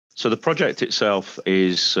So the project itself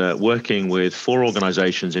is working with 4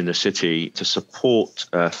 organisations in the city to support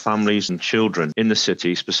families and children in the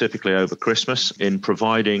city, specifically over Christmas, in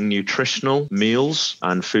providing nutritional meals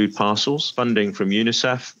and food parcels. Funding from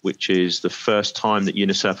UNICEF, which is the first time that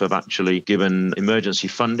UNICEF have actually given emergency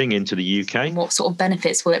funding into the UK. And what sort of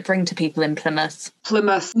benefits will it bring to people in Plymouth?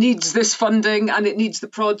 Plymouth needs this funding and it needs the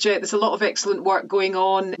project. There's a lot of excellent work going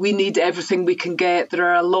on. We need everything we can get. There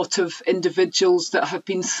are a lot of individuals that have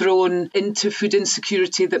been thrown into food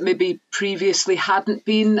insecurity that maybe previously hadn't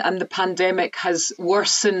been, and the pandemic has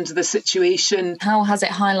worsened the situation. How has it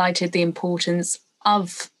highlighted the importance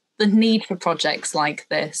of the need for projects like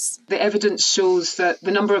this? The evidence shows that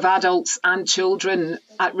the number of adults and children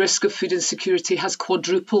at risk of food insecurity has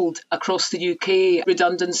quadrupled across the UK.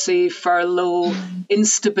 Redundancy, furlough,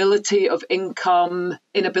 instability of income,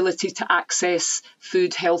 inability to access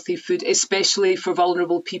food, healthy food, especially for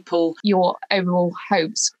vulnerable people. Your overall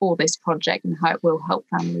hopes for this project and how it will help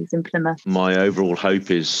families in Plymouth? My overall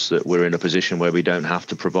hope is that we're in a position where we don't have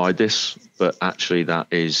to provide this, but actually that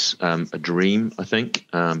is a dream, I think,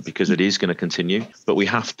 because it is going to continue. But we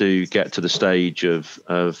have to get to the stage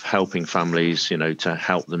of helping families, to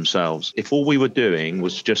help themselves. If all we were doing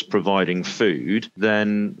was just providing food,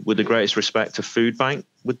 then with the greatest respect, a food bank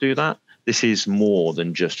would do that. This is more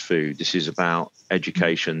than just food. This is about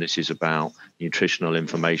education. This is about nutritional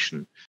information.